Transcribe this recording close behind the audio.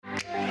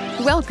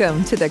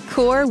Welcome to the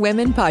Core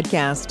Women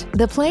Podcast,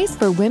 the place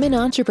for women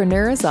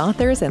entrepreneurs,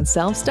 authors, and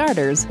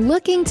self-starters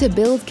looking to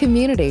build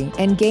community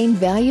and gain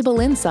valuable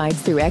insights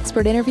through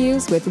expert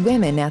interviews with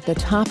women at the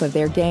top of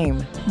their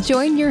game.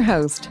 Join your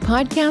host,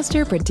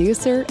 podcaster,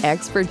 producer,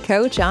 expert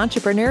coach,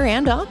 entrepreneur,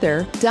 and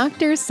author,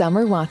 Dr.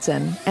 Summer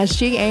Watson, as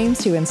she aims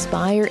to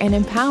inspire and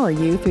empower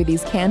you through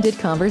these candid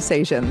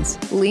conversations.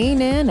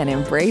 Lean in and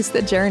embrace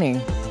the journey.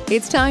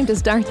 It's time to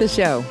start the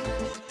show.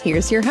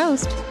 Here's your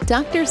host,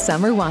 Dr.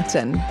 Summer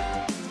Watson.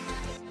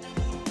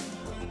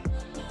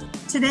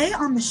 Today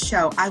on the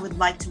show, I would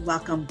like to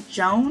welcome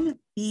Joan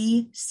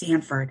B.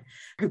 Stanford,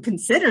 who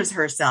considers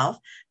herself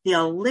the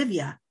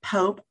Olivia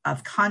Pope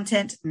of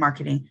content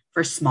marketing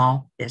for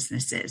small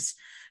businesses.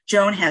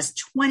 Joan has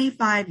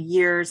 25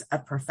 years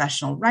of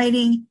professional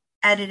writing,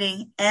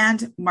 editing,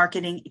 and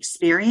marketing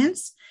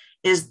experience,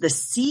 is the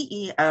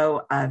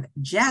CEO of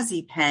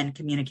Jazzy Pen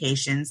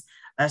Communications,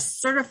 a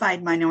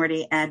certified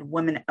minority and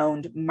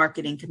women-owned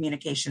marketing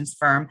communications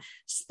firm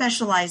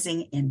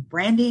specializing in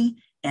branding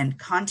and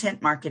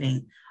content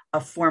marketing, a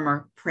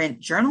former print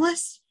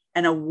journalist,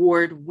 an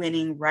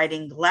award-winning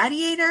writing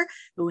gladiator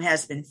who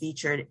has been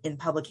featured in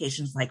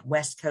publications like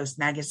West Coast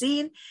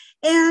Magazine,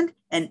 and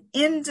an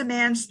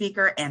in-demand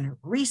speaker and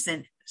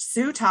recent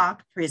Sue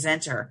Talk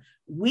presenter.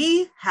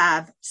 We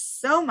have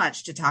so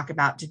much to talk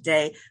about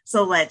today,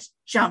 so let's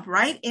jump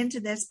right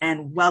into this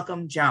and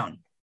welcome Joan.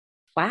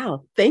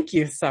 Wow. Thank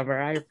you, Summer.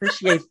 I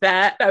appreciate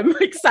that. I'm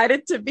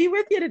excited to be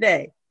with you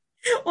today.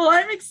 Well,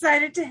 I'm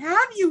excited to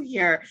have you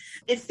here.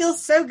 It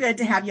feels so good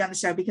to have you on the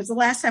show because the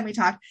last time we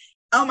talked,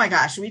 oh my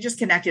gosh, we just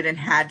connected and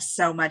had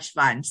so much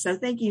fun. So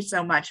thank you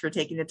so much for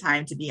taking the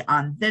time to be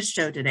on this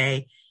show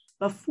today.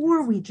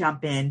 Before we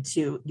jump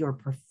into your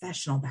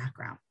professional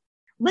background,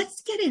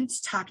 let's get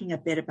into talking a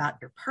bit about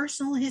your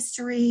personal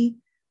history,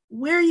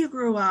 where you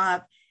grew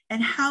up,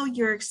 and how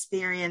your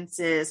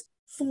experiences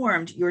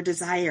formed your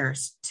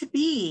desires to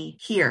be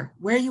here,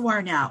 where you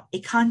are now, a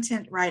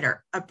content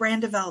writer, a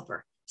brand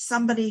developer,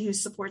 somebody who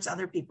supports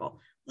other people.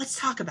 Let's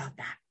talk about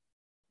that.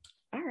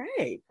 All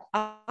right.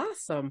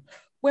 Awesome.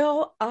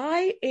 Well,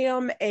 I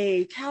am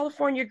a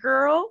California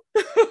girl,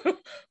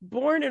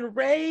 born and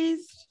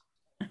raised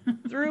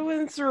through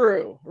and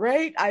through,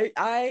 right?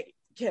 I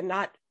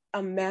cannot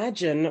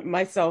imagine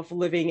myself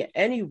living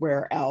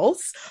anywhere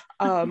else.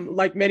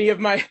 Like many of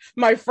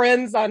my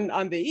friends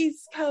on the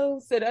East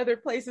Coast and other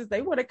places,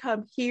 they want to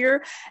come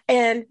here.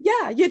 And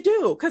yeah, you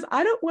do, because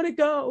I don't want to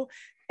go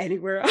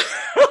anywhere else.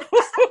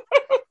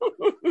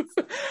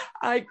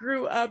 I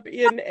grew up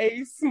in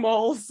a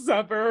small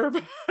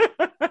suburb.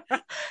 I'm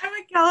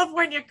a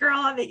California girl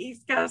on the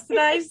East Coast, and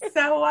I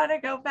so want to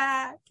go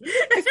back.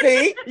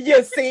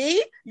 You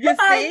see?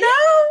 I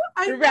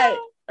know.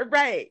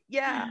 Right.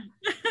 Yeah.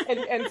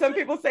 And some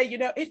people say,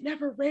 it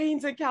never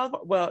rains in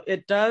California. Well,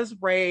 it does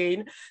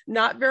rain,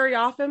 not very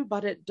often,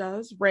 but it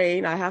does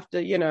rain. I have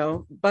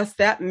to, bust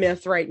that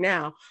myth right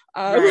now.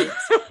 Right.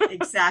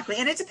 Exactly.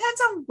 And it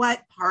depends on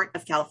what part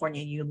of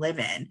California you live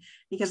in,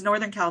 because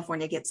Northern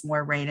California gets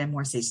more rain and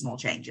more seasonal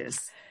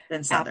changes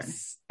than Southern.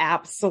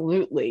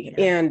 Absolutely.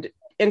 Yeah. And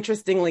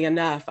interestingly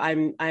enough,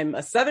 I'm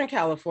a Southern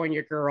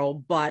California girl,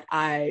 but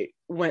I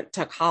went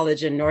to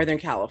college in Northern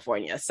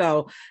California.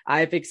 So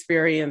I've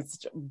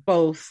experienced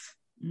both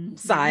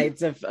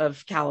sides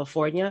of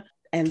California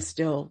and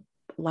still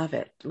love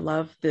it.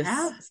 Love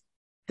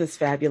this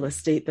fabulous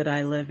state that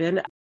I live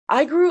in.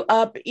 I grew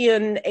up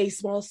in a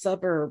small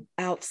suburb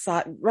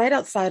right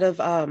outside of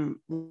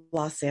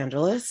Los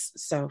Angeles.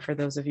 So for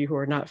those of you who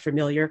are not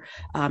familiar,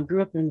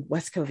 grew up in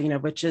West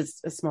Covina, which is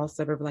a small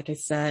suburb, like I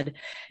said.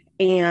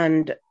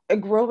 And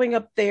growing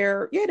up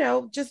there,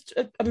 just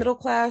a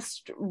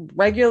middle-class,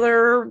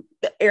 regular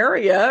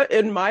area,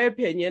 in my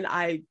opinion.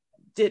 I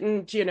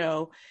didn't,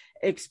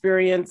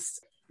 experience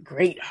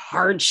great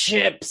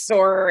hardships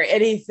or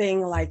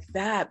anything like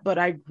that. But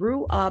I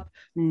grew up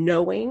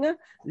knowing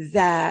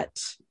that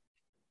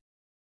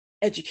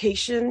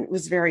education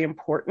was very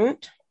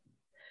important.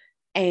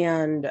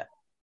 And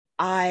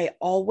I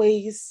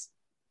always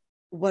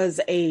was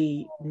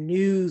a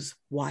news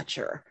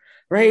watcher,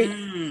 right?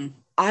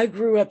 I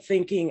grew up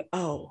thinking,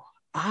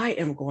 I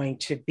am going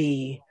to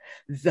be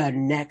the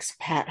next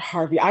Pat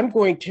Harvey. I'm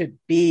going to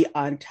be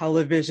on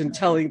television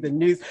telling the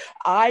news.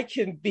 I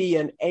can be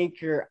an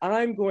anchor.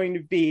 I'm going to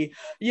be,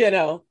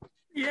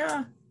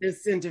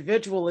 this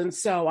individual. And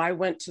so I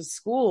went to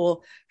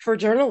school for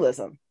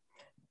journalism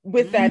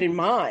with that in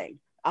mind.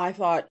 I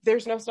thought,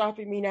 there's no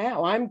stopping me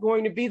now. I'm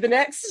going to be the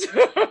next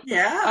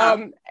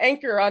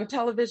anchor on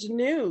television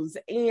news.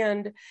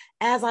 And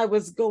as I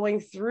was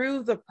going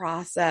through the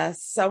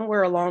process,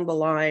 somewhere along the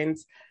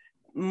lines,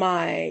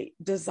 my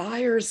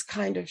desires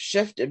kind of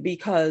shifted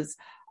because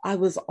I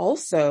was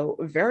also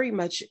very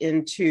much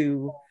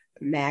into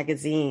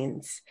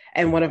magazines.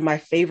 And one of my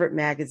favorite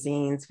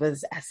magazines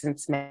was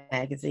Essence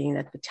magazine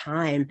at the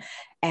time.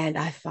 And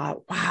I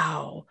thought,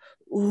 wow,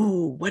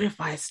 what if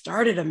I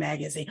started a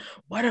magazine?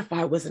 What if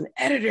I was an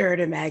editor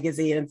at a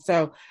magazine? And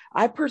so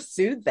I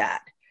pursued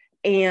that.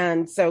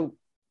 And so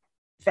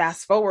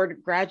fast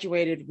forward,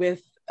 graduated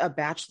with a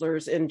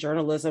bachelor's in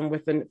journalism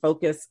with a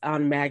focus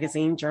on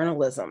magazine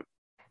journalism.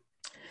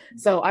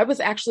 So I was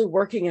actually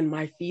working in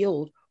my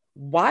field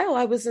while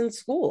I was in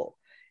school,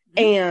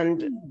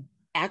 and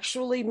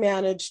actually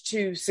managed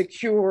to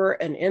secure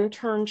an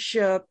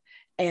internship.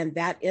 And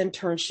that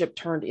internship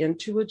turned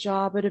into a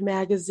job at a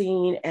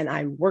magazine. And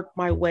I worked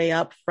my way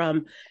up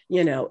from,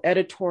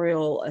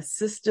 editorial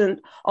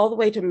assistant all the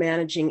way to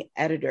managing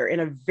editor in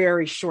a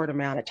very short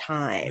amount of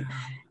time.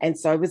 And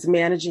so I was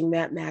managing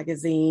that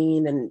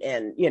magazine and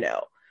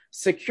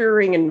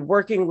securing and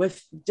working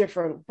with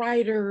different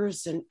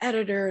writers and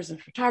editors and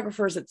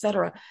photographers, et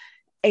cetera.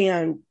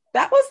 And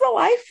that was the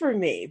life for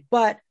me.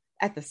 But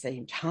at the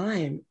same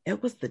time,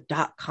 it was the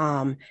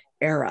 .com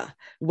era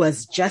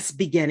was just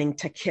beginning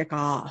to kick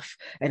off.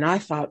 And I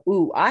thought,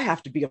 ooh, I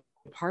have to be a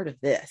part of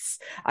this.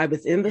 I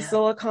was in the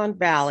Silicon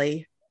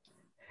Valley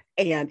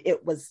and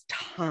it was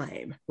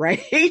time,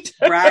 right?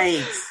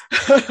 Right.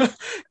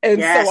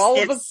 And so all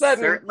of a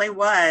sudden, it certainly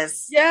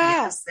was.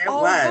 Yeah. Yes, it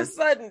all was. of a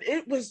sudden,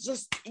 it was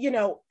just,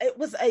 it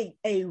was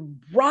a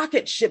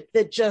rocket ship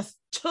that just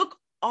took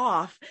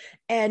off,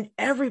 and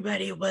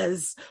everybody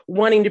was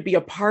wanting to be a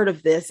part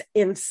of this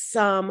in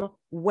some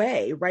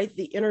way, right?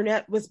 The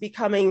internet was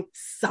becoming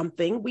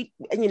something.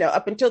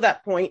 Up until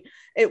that point,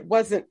 it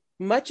wasn't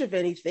much of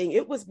anything.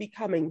 It was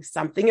becoming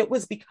something. It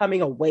was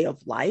becoming a way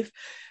of life.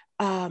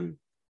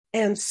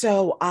 And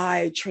so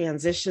I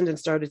transitioned and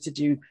started to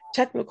do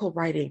technical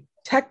writing,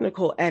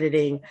 technical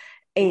editing,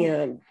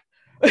 and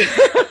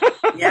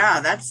yeah,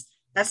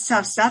 that's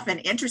tough stuff,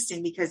 and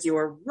interesting because you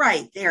were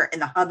right there in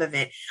the hub of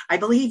it. I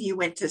believe you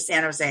went to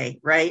San Jose,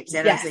 right?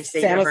 Jose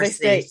State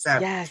University. So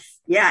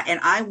yeah,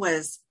 and I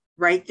was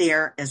right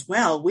there as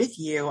well with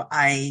you.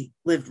 I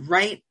lived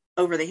right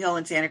over the hill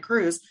in Santa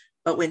Cruz,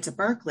 but went to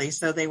Berkeley.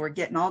 So they were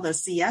getting all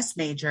those CS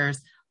majors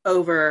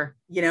over,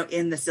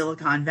 in the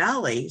Silicon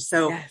Valley.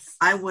 So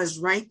I was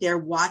right there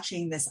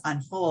watching this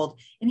unfold.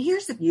 And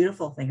here's the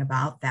beautiful thing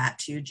about that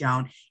too,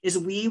 Joan, is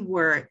we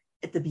were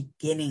at the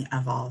beginning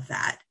of all of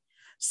that.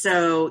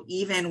 So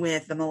even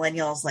with the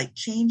millennials, like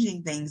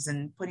changing things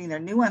and putting their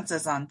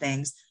nuances on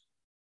things,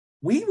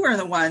 we were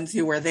the ones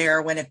who were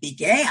there when it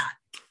began.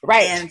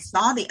 Right. And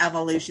saw the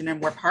evolution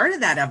and were part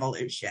of that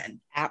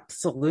evolution.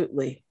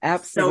 Absolutely.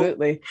 So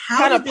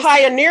kind of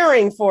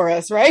pioneering for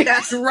us, right?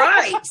 That's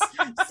right.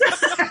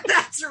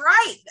 That's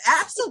right.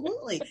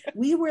 Absolutely.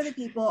 We were the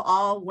people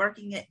all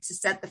working it to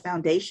set the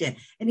foundation.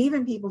 And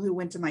even people who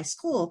went to my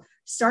school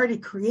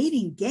started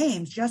creating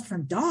games just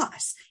from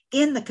DOS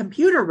in the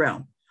computer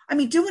room. I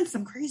mean, doing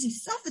some crazy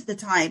stuff at the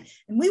time.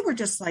 And we were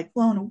just like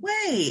blown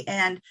away.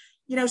 And,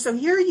 so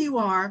here you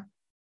are.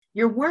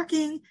 You're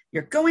working,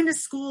 you're going to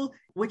school,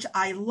 which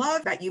I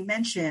love that you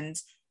mentioned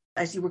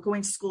as you were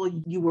going to school,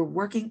 you were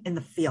working in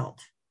the field.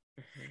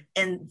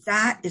 And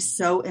that is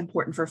so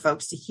important for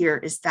folks to hear,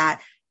 is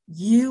that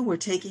you were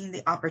taking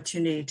the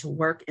opportunity to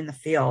work in the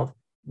field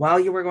while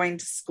you were going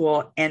to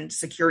school and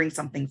securing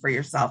something for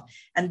yourself.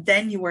 And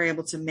then you were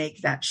able to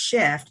make that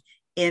shift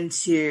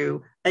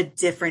into a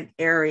different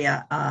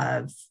area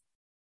of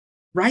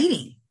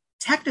writing,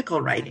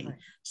 technical writing.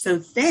 So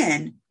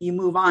then you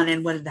move on.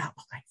 And what did that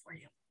look like for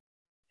you?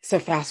 So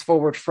fast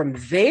forward from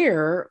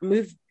there,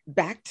 moved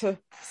back to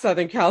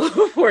Southern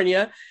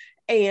California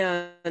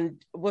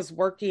and was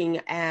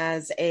working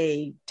as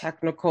a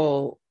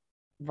technical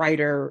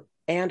writer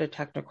and a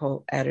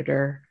technical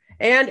editor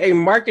and a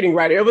marketing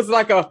writer. It was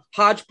like a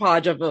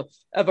hodgepodge of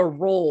a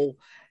role.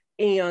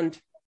 And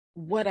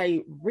what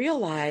I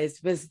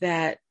realized was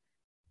that,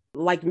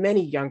 like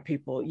many young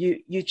people,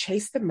 you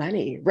chase the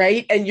money,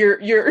 right? And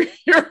you're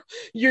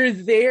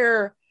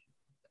there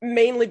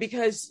mainly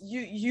because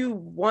you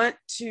want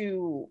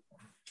to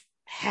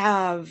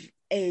have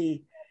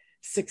a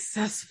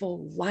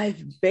successful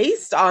life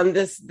based on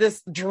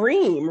this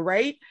dream,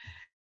 right?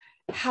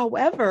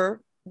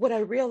 However, what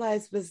I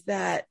realized was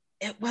that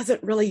it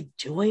wasn't really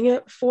doing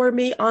it for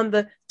me on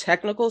the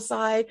technical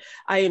side.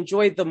 I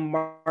enjoyed the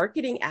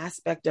marketing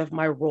aspect of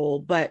my role,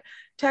 but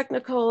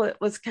technical, it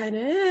was kind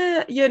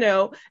of,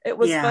 it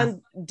was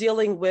fun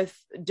dealing with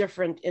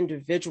different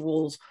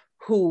individuals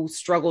who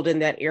struggled in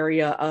that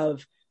area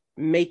of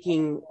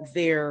making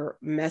their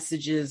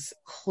messages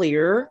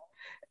clear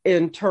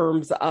in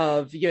terms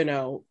of,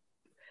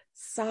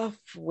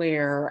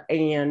 software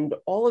and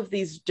all of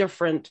these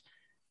different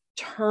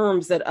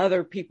terms that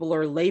other people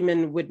or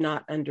laymen would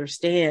not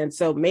understand.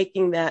 So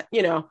making that,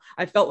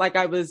 I felt like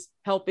I was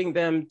helping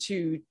them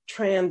to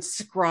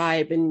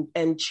transcribe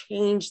and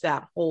change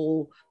that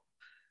whole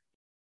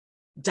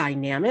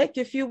dynamic,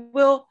 if you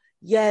will.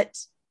 Yet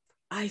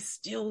I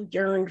still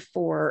yearned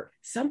for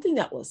something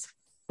that was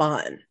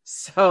fun.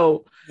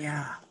 So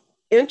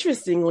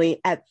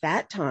interestingly, at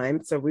that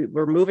time, so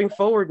we're moving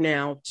forward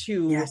now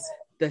to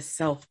the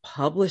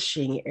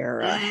self-publishing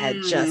era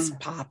had just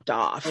popped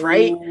off,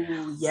 right?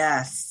 Ooh,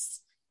 yes.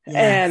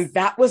 And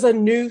that was a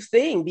new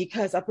thing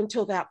because up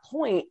until that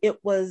point, it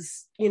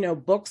was,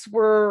 books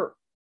were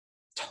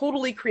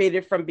totally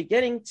created from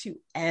beginning to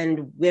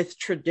end with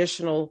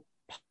traditional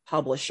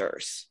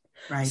publishers.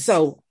 Right.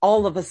 So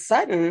all of a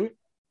sudden,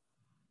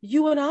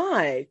 you and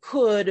I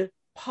could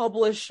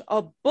publish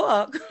a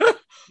book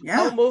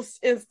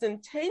almost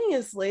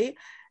instantaneously.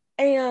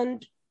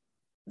 And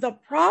the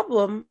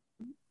problem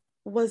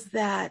was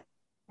that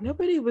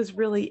nobody was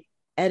really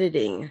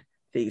editing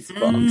these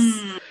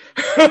books.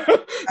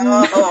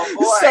 Oh,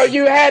 boy. So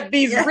you had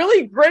these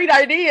really great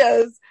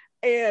ideas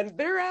and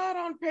they're out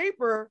on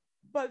paper,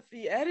 but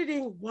the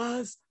editing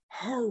was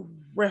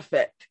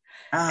horrific.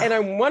 And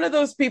I'm one of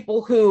those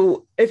people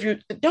who, if you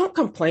don't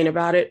complain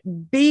about it,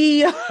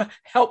 be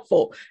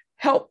helpful,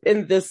 help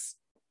in this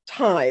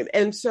time.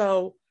 And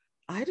so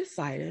I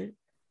decided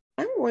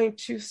I'm going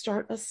to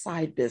start a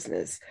side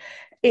business,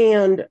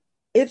 and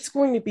it's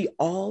going to be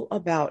all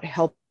about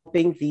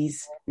helping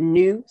these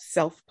new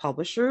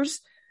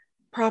self-publishers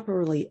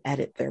properly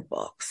edit their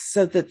books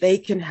so that they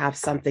can have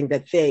something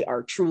that they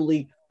are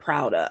truly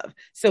proud of.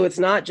 So it's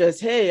not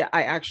just, hey,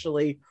 I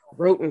actually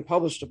wrote and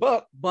published a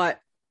book, but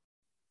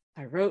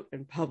I wrote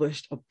and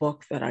published a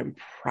book that I'm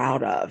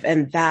proud of.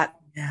 And that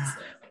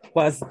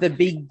was the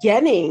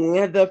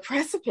beginning, the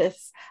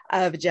precipice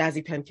of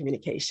Jazzy Pen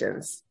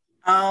Communications.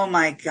 Oh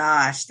my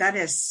gosh, that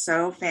is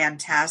so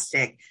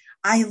fantastic.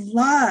 I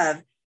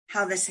love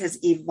how this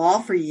has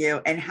evolved for you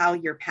and how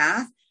your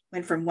path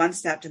went from one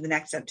step to the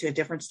next step to a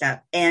different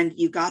step. And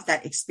you got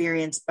that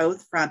experience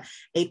both from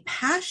a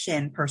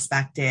passion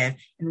perspective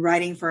in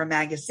writing for a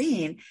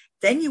magazine.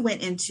 Then you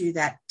went into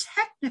that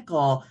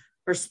technical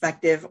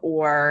perspective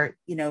or,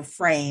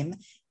 frame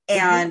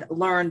and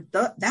learned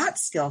that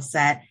skill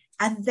set.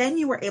 And then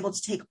you were able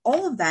to take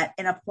all of that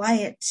and apply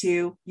it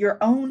to your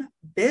own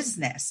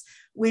business,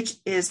 which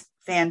is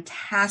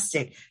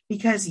fantastic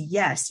because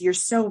yes, you're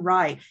so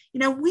right.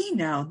 We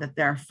know that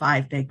there are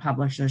 5 big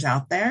publishers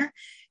out there.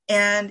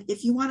 And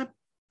if you want to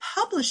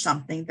publish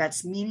something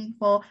that's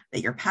meaningful,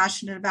 that you're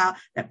passionate about,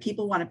 that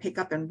people want to pick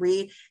up and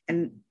read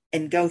and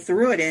go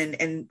through it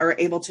and are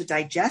able to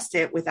digest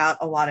it without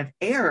a lot of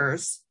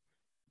errors,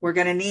 we're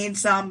going to need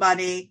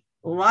somebody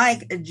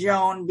like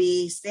Joan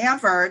B.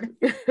 Stanford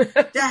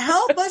to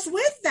help us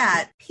with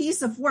that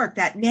piece of work,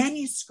 that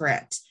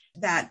manuscript,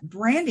 that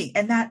branding,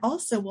 and that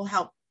also will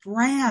help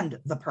brand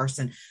the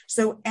person.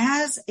 So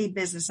as a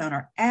business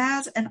owner,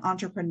 as an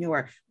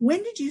entrepreneur,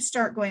 when did you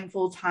start going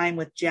full time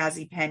with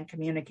Jazzy Pen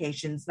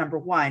Communications, number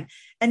one?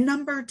 And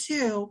number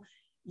two,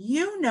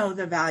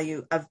 the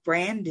value of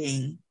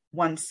branding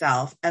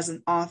oneself as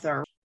an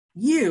author.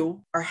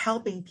 You are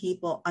helping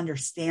people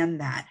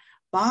understand that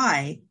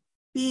by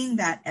being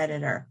that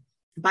editor,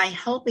 by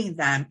helping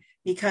them,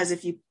 because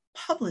if you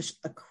publish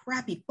a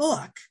crappy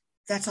book,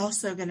 that's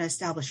also going to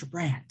establish a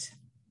brand.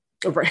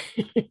 Right.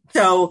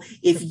 So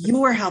if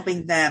you are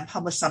helping them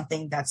publish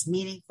something that's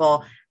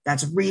meaningful,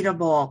 that's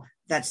readable,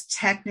 that's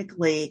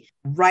technically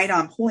right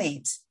on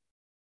point,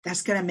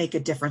 that's going to make a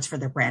difference for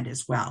their brand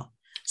as well.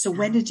 So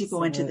when did you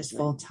go into this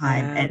full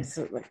time?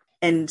 Absolutely.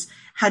 And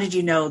how did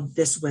you know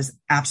this was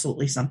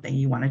absolutely something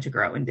you wanted to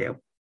grow and do?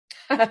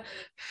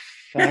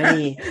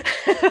 Funny.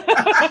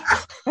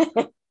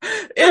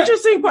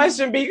 Interesting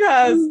question,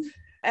 because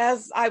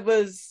as I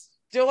was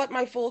still at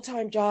my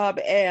full-time job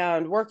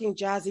and working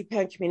Jazzy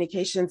Pen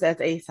Communications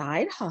as a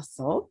side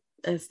hustle,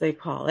 as they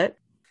call it,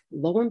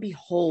 lo and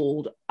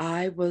behold,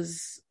 I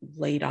was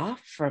laid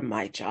off from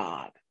my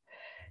job.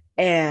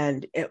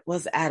 And it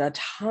was at a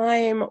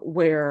time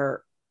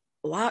where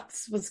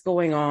lots was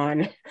going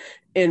on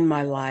in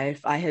my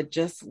life. I had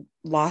just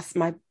lost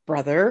my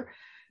brother.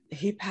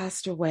 He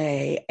passed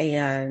away,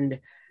 and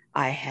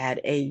I have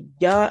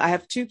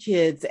 2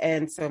 kids.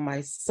 And so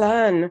my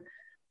son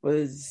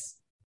was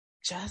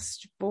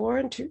just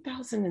born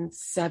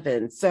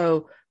 2007.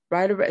 So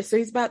so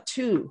he's about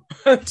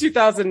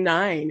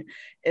 2009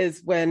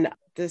 is when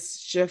this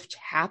shift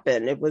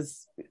happened. It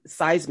was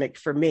seismic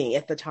for me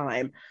at the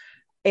time.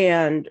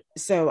 And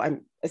so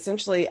I'm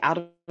essentially out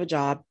of a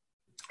job.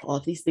 All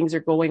of these things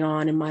are going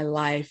on in my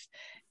life.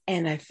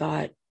 And I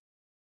thought,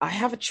 I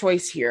have a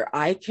choice here.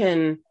 I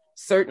can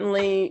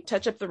certainly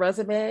touch up the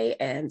resume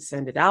and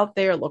send it out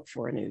there, look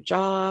for a new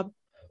job,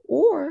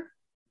 or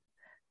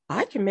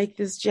I can make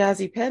this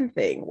Jazzy Pen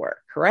thing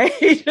work, right?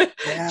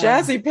 Yeah.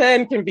 Jazzy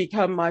Pen can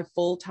become my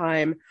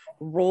full-time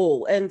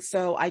role. And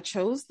so I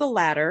chose the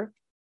latter,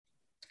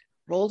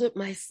 rolled up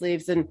my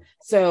sleeves. And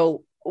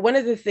so one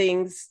of the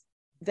things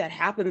that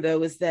happened,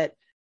 though, is that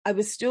I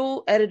was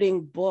still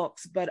editing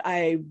books, but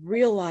I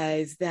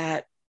realized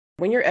that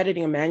when you're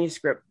editing a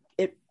manuscript,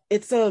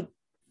 it's a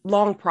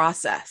long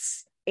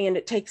process and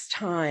it takes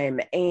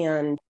time.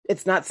 And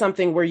it's not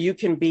something where you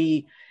can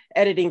be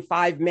editing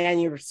 5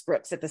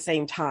 manuscripts at the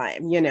same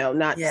time,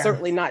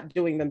 certainly not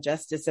doing them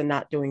justice and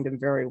not doing them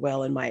very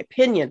well, in my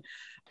opinion.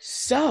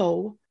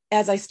 So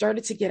as I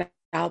started to get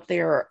out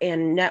there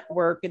and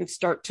network and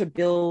start to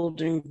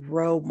build and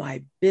grow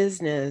my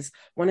business,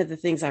 one of the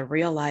things I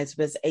realized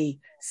was a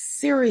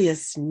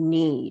serious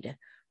need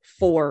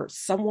for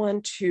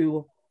someone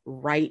to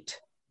write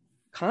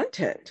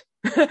content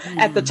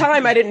At the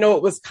time, I didn't know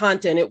it was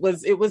content. It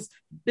was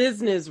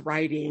business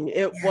writing.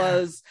 It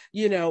was,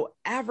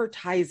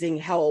 advertising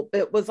help.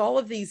 It was all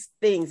of these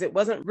things. It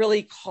wasn't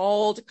really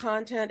called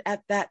content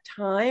at that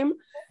time,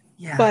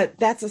 but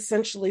that's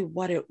essentially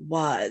what it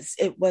was.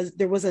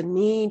 There was a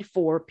need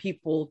for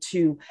people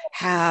to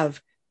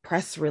have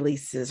press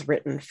releases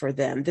written for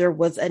them. There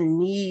was a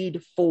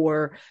need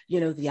for,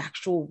 the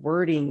actual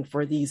wording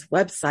for these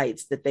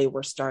websites that they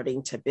were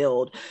starting to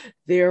build.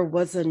 There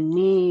was a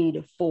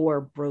need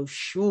for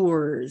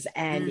brochures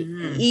and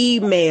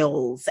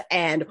emails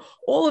and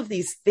all of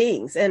these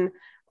things. And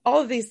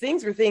all of these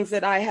things were things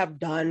that I have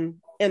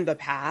done in the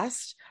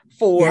past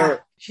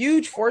for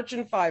huge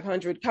Fortune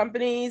 500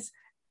 companies.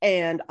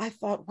 And I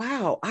thought,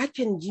 wow, I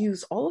can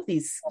use all of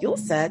these skill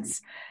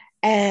sets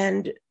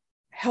and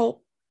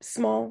help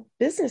small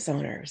business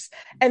owners.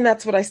 And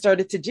that's what I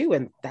started to do.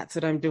 And that's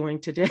what I'm doing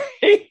today.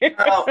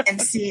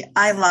 And see,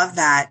 I love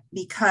that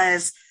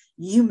because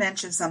you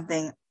mentioned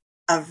something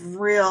of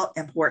real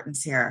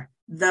importance here.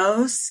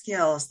 Those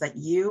skills that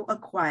you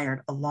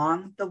acquired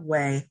along the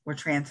way were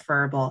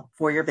transferable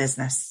for your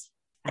business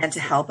and to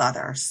help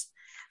others.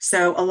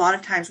 So a lot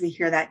of times we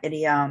hear that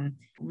idiom,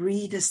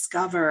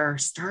 rediscover,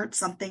 start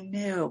something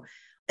new.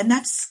 And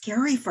that's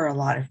scary for a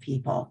lot of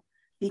people.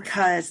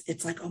 Because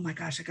it's like, oh my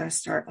gosh, I got to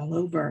start all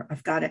over.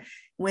 I've got to,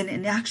 when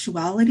in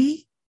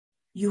actuality,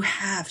 you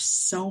have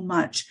so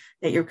much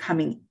that you're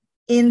coming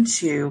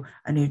into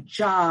a new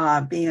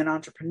job, being an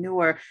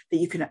entrepreneur, that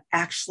you can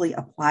actually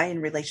apply in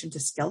relation to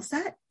skill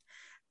set,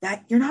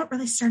 that you're not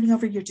really starting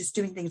over. You're just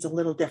doing things a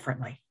little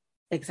differently.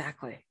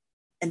 Exactly.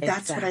 And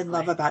that's what I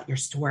love about your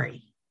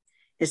story,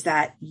 is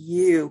that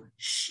you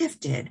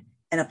shifted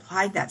and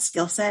applied that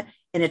skill set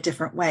in a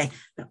different way.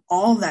 But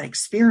all that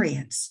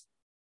experience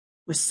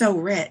was so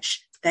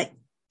rich that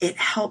it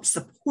helped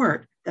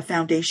support the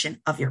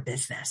foundation of your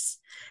business.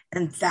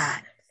 And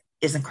that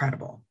is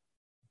incredible.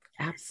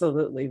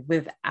 Absolutely.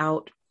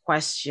 Without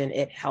question,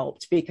 it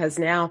helped, because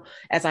now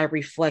as I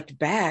reflect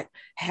back,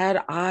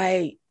 had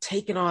I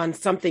taken on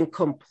something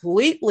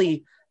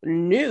completely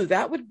new,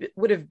 that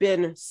would have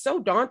been so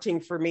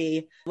daunting for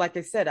me. Like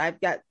I said,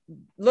 I've got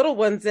little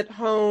ones at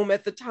home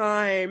at the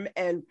time,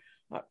 and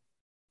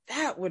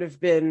that would have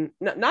been,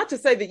 not to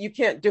say that you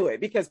can't do it,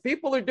 because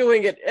people are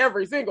doing it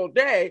every single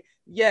day.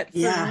 Yet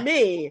for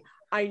me,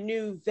 I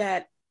knew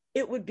that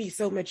it would be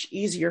so much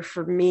easier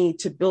for me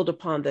to build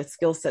upon the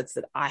skill sets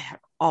that I have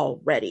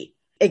already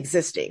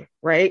existing,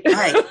 right?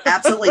 Right.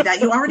 Absolutely.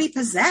 That you already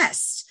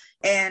possessed,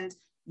 and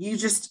you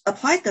just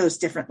applied those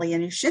differently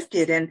and you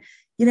shifted. And,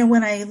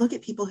 when I look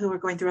at people who are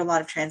going through a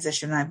lot of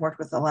transition, and I've worked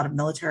with a lot of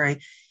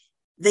military,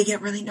 they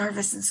get really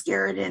nervous and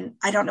scared, and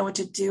I don't know what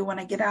to do when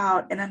I get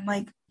out. And I'm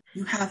like,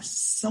 you have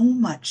so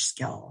much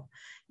skill.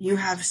 You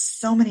have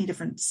so many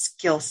different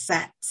skill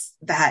sets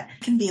that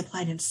can be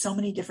applied in so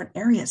many different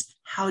areas.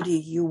 How do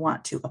you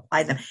want to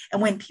apply them?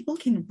 And when people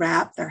can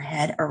wrap their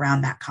head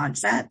around that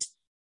concept,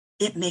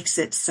 it makes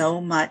it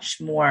so much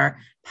more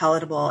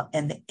palatable,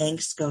 and the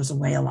angst goes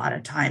away a lot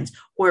of times,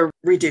 or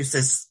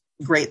reduces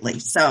greatly.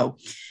 So,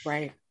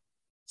 right.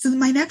 So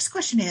my next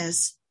question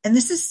is, and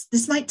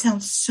this might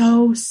sound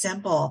so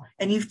simple,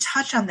 and you've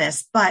touched on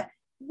this, but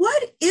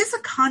what is a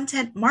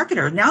content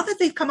marketer? Now that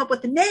they've come up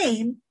with the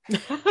name,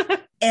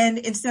 and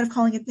instead of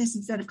calling it this,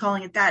 instead of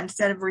calling it that,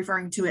 instead of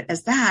referring to it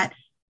as that,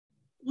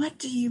 what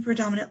do you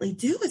predominantly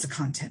do as a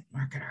content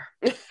marketer?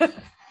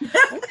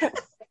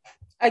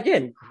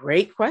 Again,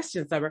 great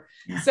question, Summer.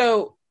 Yeah.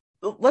 So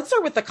let's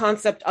start with the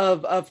concept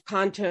of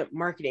content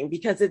marketing,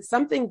 because it's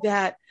something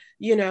that,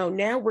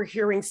 now we're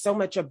hearing so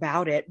much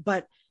about it,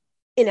 but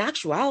in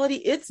actuality,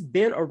 it's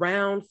been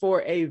around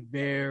for a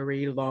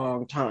very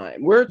long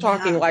time. We're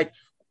talking like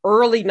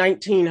early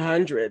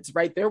 1900s,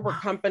 right? There were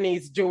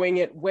companies doing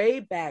it way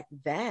back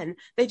then.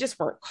 They just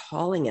weren't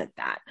calling it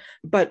that.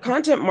 But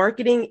content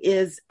marketing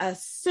is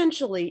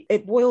essentially,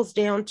 it boils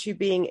down to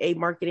being a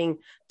marketing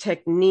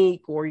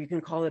technique, or you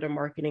can call it a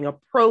marketing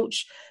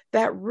approach,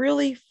 that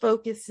really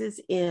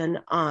focuses in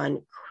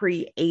on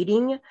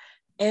creating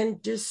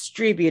and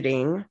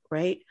distributing,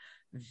 right,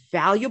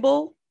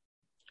 valuable,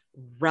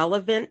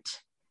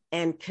 relevant,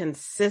 and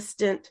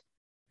consistent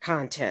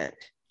content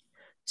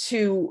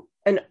to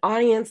an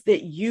audience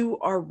that you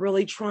are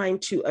really trying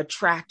to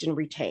attract and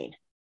retain.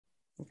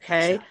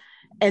 Okay. Sure.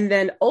 And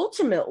then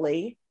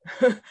ultimately,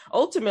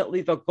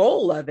 the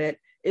goal of it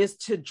is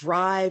to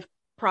drive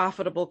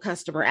profitable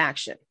customer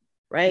action,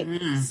 right?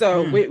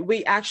 So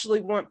we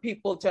actually want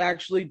people to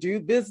actually do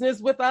business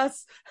with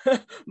us,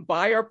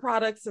 buy our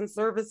products and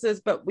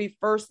services, but we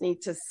first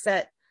need to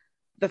set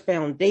the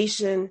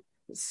foundation,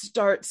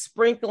 start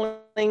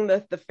sprinkling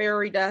the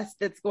fairy dust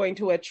that's going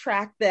to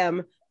attract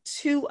them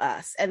to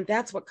us. And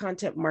that's what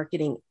content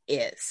marketing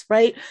is,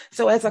 right?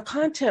 So as a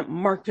content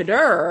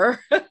marketer,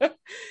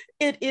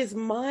 it is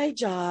my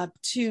job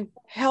to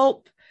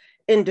help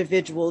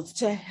individuals,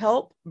 to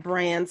help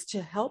brands,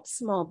 to help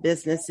small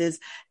businesses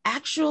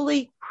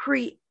actually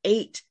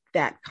create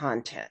that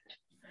content,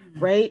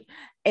 right?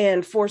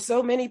 And for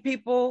so many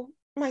people,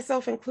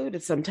 myself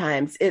included,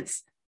 sometimes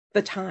it's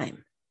the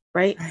time.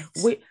 right?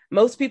 Right.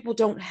 Most people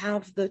don't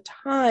have the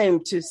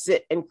time to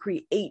sit and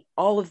create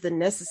all of the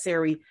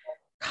necessary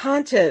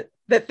content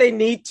that they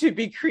need to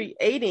be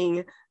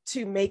creating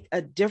to make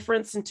a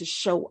difference and to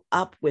show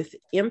up with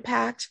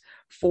impact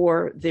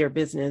for their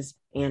business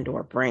and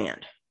or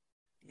brand.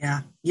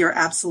 Yeah, you're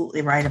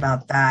absolutely right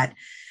about that,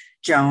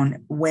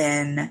 Joan.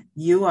 When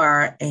you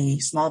are a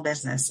small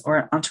business or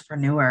an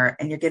entrepreneur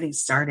and you're getting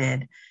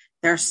started,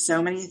 there are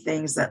so many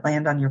things that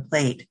land on your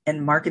plate,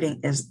 and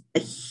marketing is a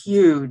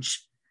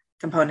huge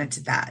component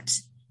to that.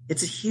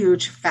 It's a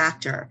huge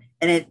factor,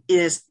 and it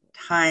is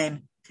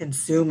time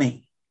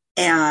consuming.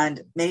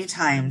 And many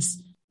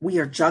times we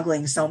are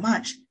juggling so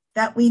much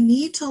that we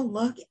need to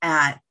look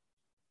at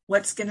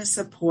what's going to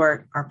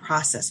support our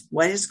process,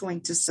 what is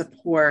going to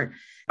support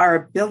our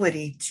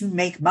ability to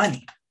make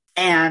money.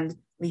 And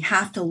we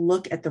have to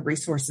look at the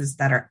resources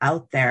that are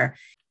out there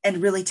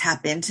and really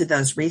tap into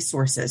those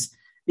resources,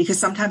 because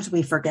sometimes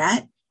we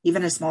forget,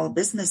 even as small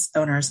business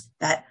owners,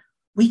 that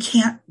we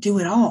can't do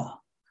it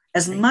all.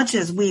 As much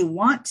as we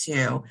want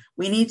to,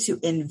 we need to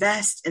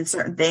invest in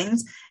certain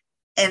things.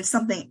 And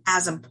something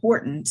as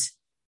important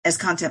as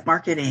content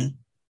marketing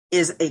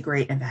is a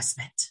great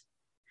investment.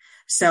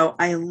 So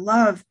I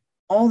love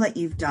all that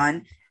you've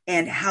done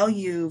and how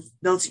you've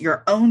built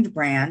your own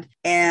brand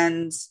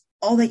and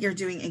all that you're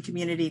doing in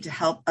community to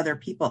help other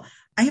people.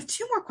 I have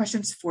two more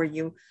questions for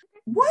you.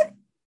 What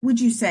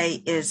would you say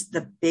is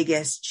the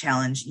biggest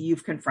challenge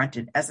you've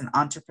confronted as an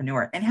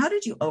entrepreneur, and how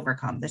did you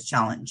overcome this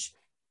challenge?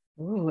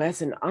 Ooh,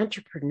 as an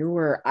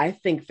entrepreneur, I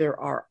think there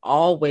are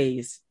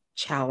always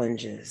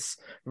challenges,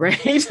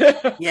 right?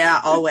 Yeah,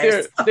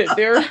 always.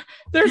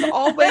 There's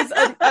always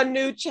a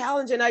new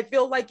challenge. And I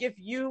feel like if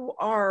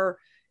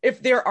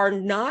there are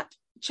not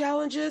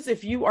challenges,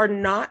 if you are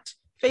not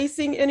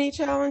facing any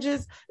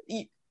challenges,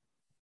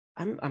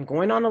 I'm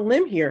going on a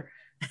limb here,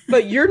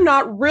 but you're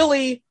not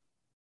really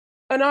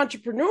an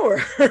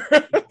entrepreneur.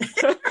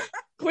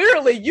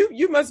 Clearly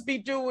you must be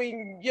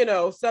doing,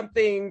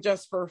 something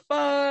just for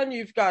fun.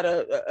 You've got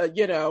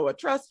a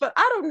trust fund.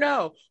 I don't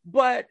know,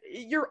 but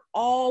you're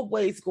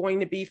always going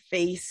to be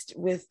faced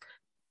with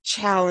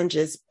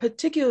challenges,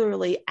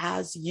 particularly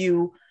as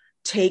you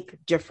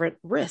take different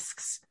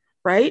risks,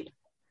 right?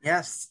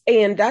 Yes.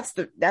 And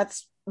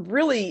that's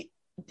really,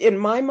 in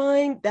my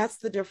mind, that's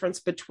the difference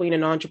between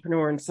an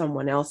entrepreneur and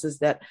someone else, is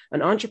that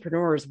an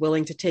entrepreneur is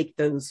willing to take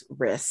those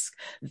risks.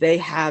 They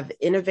have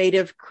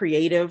innovative,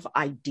 creative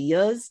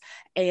ideas,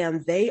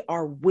 and they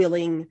are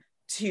willing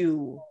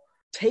to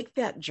take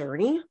that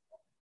journey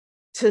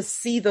to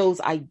see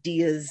those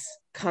ideas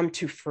come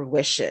to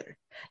fruition.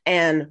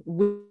 And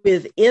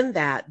within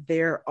that,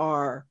 there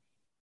are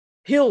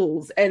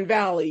hills and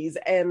valleys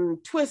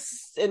and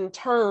twists and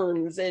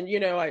turns. And,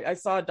 I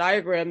saw a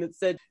diagram that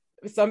said,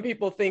 some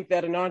people think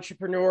that an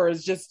entrepreneur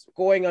is just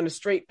going on a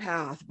straight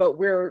path, but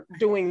we're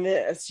doing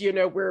this,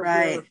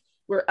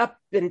 we're up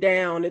and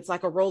down. It's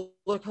like a roller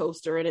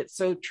coaster, and it's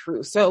so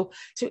true. So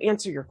to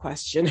answer your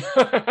question,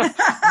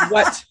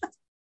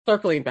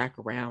 circling back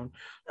around,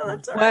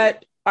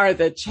 what are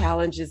the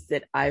challenges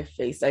that I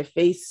face? I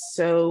face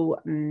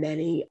so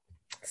many,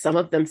 some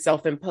of them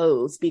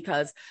self-imposed,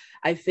 because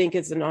I think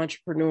as an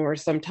entrepreneur,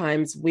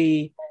 sometimes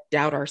we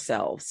doubt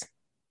ourselves.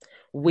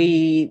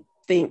 We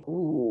think,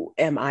 ooh,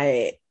 am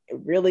I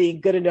really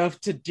good enough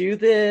to do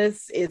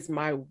this? Is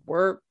my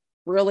work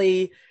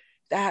really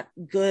that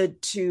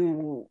good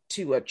to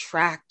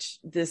attract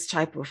this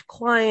type of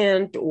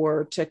client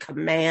or to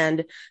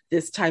command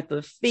this type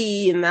of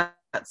fee and that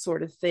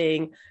sort of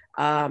thing?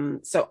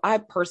 So I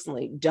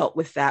personally dealt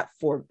with that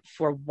for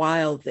a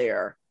while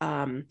there.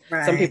 Some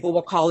people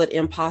will call it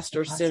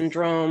imposter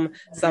syndrome.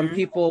 Mm-hmm. Some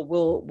people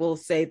will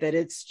say that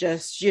it's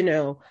just,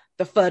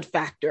 the FUD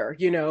factor,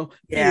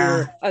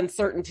 fear,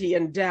 uncertainty,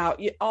 and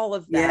doubt, all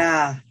of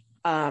that.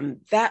 Yeah.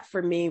 That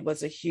for me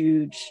was a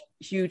huge,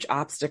 huge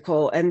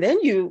obstacle. And then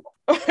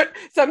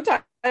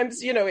sometimes,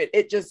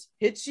 it just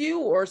hits you,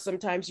 or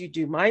sometimes you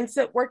do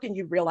mindset work and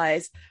you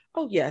realize,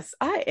 oh yes,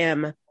 I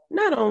am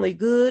not only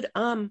good,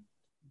 I'm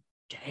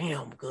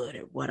damn good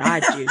at what I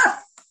do.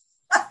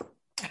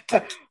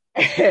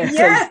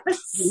 Yes.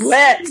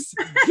 Let's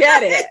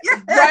get it.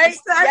 Yes, right?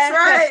 That's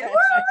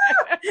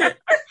right.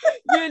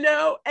 And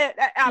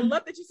I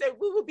love that you say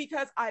woo-woo,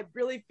 because I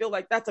really feel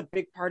like that's a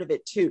big part of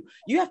it too.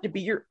 You have to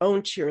be your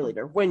own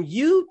cheerleader. When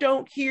you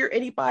don't hear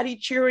anybody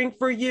cheering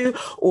for you,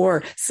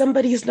 or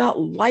somebody is not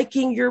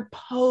liking your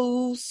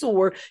posts,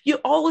 or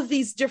all of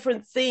these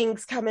different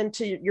things come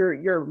into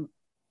your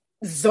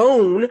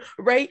zone,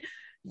 right?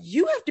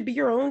 You have to be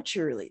your own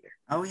cheerleader.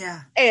 Oh,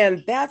 yeah.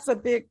 And that's a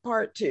big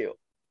part too.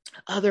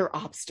 Other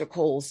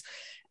obstacles,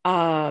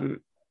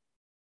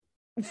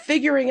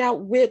 figuring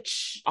out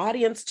which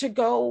audience to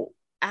go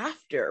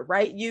after,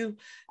 right?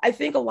 I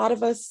think a lot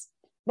of us,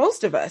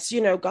 most of us,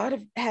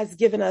 God has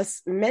given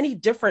us many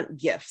different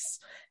gifts,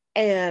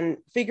 and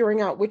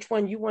figuring out which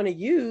one you want to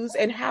use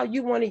and how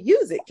you want to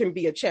use it can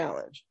be a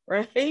challenge,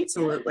 right?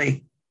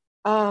 Absolutely.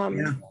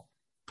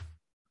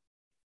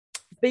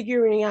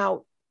 Figuring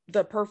out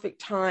the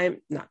perfect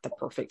time, not the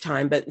perfect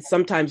time, but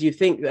sometimes you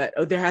think that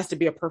there has to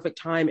be a perfect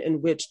time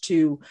in which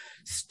to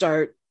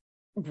start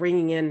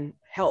bringing in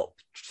help,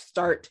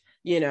 start,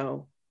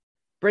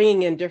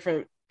 bringing in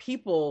different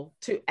people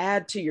to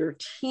add to your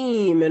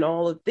team and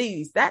all of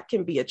these. That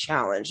can be a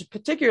challenge,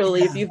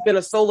 particularly if you've been a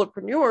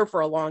solopreneur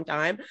for a long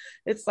time.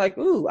 It's like,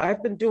 ooh,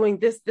 I've been doing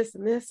this,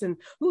 and this, and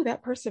ooh,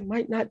 that person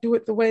might not do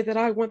it the way that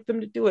I want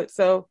them to do it.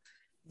 So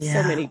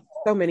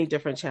many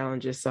different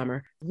challenges,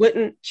 Summer.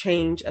 Wouldn't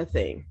change a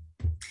thing.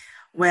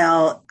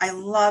 Well, I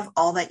love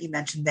all that you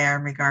mentioned there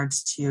in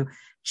regards to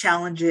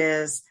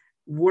challenges,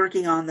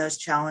 working on those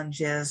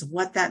challenges,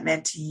 what that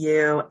meant to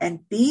you,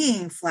 and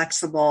being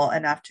flexible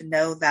enough to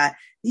know that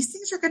these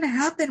things are going to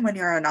happen when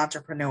you're an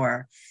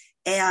entrepreneur.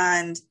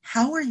 And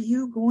how are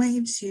you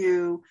going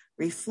to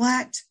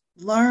reflect,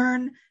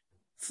 learn,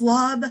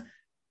 flub?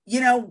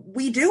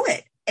 We do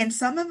it. And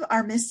some of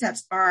our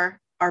missteps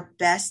are our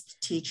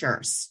best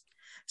teachers.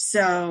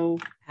 So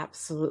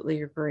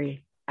absolutely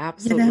agree.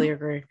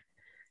 Agree.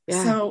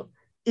 Yeah. So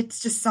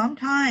it's just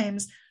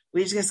sometimes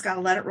we just got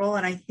to let it roll.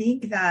 And I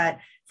think that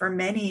for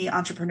many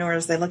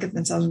entrepreneurs, they look at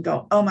themselves and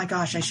go, oh my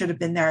gosh, I should have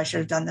been there. I should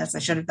have done this. I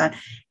should have done.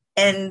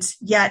 And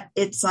yet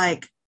it's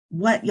like,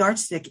 what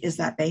yardstick is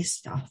that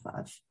based off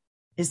of?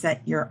 Is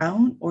that your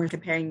own, or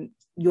comparing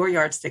your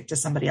yardstick to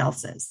somebody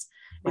else's?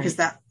 Because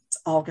that's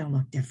all going to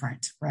look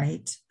different.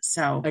 Right.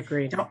 So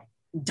agreed.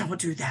 Don't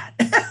do that.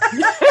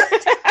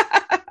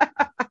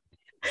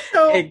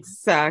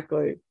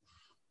 Exactly.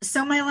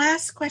 So my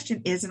last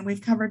question is, and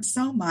we've covered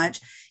so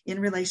much in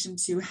relation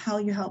to how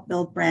you help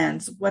build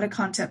brands, what a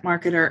content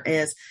marketer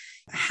is,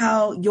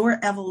 how your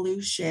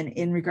evolution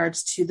in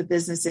regards to the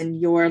business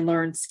and your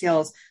learned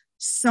skills.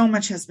 So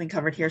much has been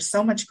covered here.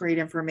 So much great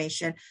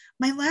information.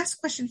 My last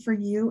question for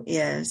you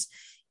is,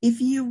 if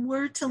you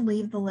were to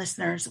leave the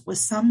listeners with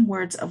some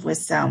words of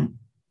wisdom,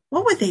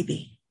 what would they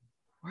be?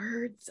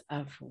 Words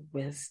of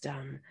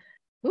wisdom.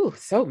 Ooh,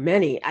 so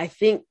many. I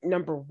think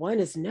number one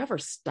is never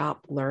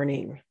stop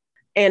learning.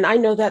 And I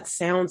know that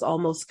sounds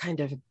almost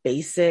kind of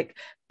basic,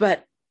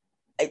 but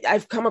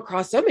I've come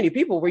across so many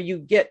people where you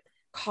get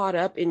caught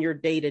up in your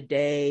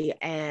day-to-day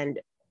and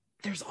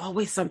there's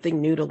always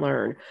something new to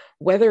learn,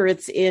 whether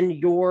it's in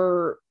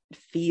your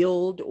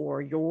field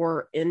or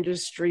your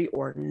industry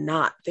or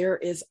not. There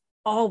is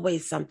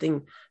always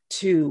something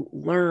to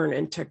learn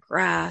and to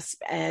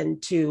grasp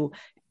and to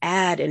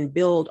add and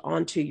build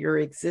onto your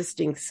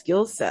existing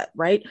skill set,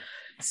 right?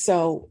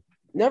 So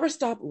never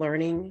stop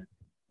learning.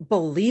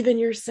 Believe in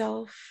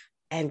yourself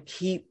and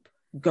keep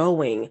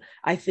going.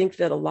 I think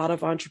that a lot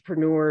of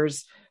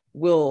entrepreneurs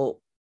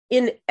will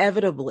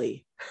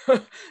inevitably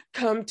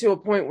come to a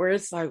point where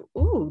it's like,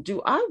 ooh,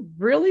 do I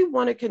really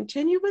want to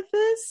continue with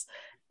this?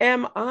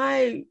 Am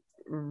I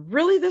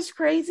really this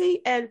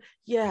crazy? And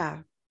yeah,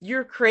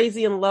 you're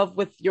crazy in love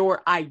with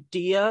your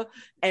idea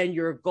and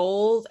your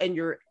goals and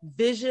your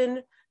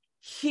vision.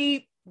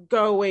 Keep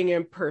going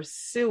and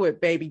pursue it,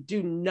 baby.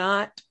 Do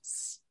not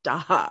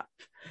stop.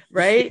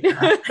 Right?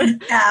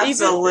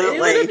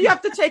 Absolutely. Even if you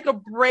have to take a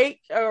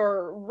break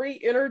or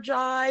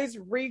re-energize,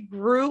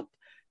 regroup,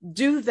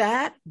 do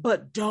that,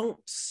 but don't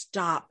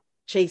stop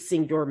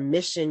chasing your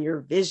mission,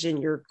 your vision,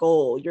 your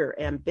goal, your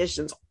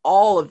ambitions,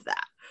 all of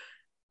that.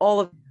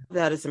 All of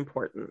that is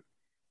important.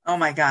 Oh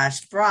my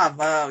gosh.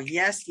 Bravo.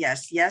 Yes,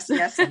 yes, yes,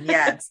 yes, and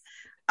yes.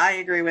 I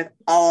agree with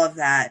all of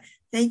that.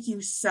 Thank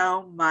you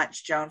so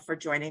much, Joan, for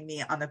joining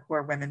me on the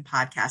Core Women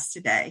podcast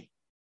today.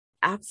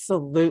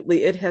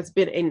 Absolutely. It has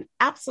been an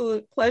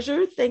absolute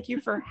pleasure. Thank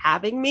you for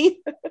having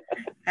me.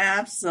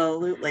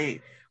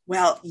 Absolutely.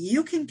 Well,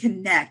 you can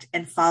connect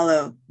and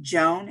follow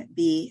Joan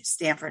B.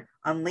 Stanford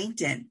on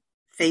LinkedIn,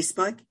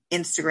 Facebook,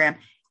 Instagram,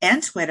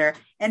 and Twitter,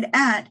 and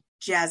at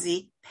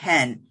Jazzy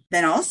Pen,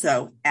 then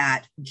also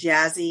at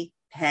jazzypen.com.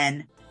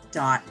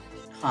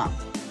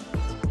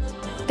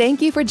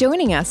 Thank you for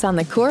joining us on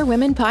the Core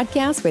Women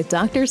podcast with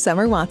Dr.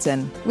 Summer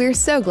Watson. We're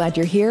so glad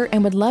you're here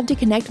and would love to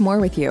connect more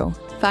with you.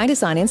 Find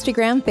us on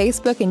Instagram,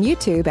 Facebook, and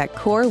YouTube at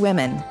Core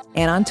Women,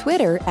 and on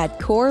Twitter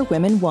at Core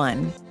Women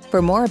 1. For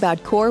more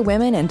about Core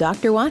Women and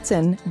Dr.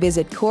 Watson,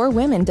 visit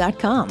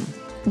corewomen.com.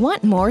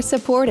 Want more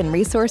support and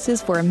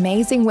resources for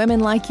amazing women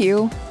like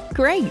you?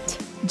 Great!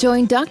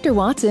 Join Dr.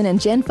 Watson and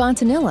Jen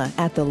Fontanilla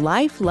at the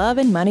Life, Love,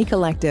 and Money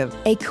Collective,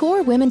 a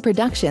Core Women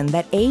production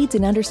that aids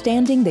in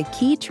understanding the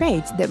key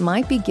traits that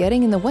might be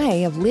getting in the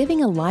way of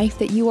living a life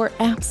that you are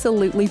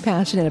absolutely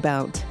passionate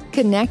about.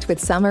 Connect with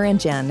Summer and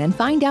Jen and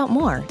find out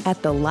more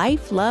at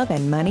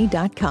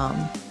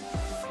thelifeloveandmoney.com.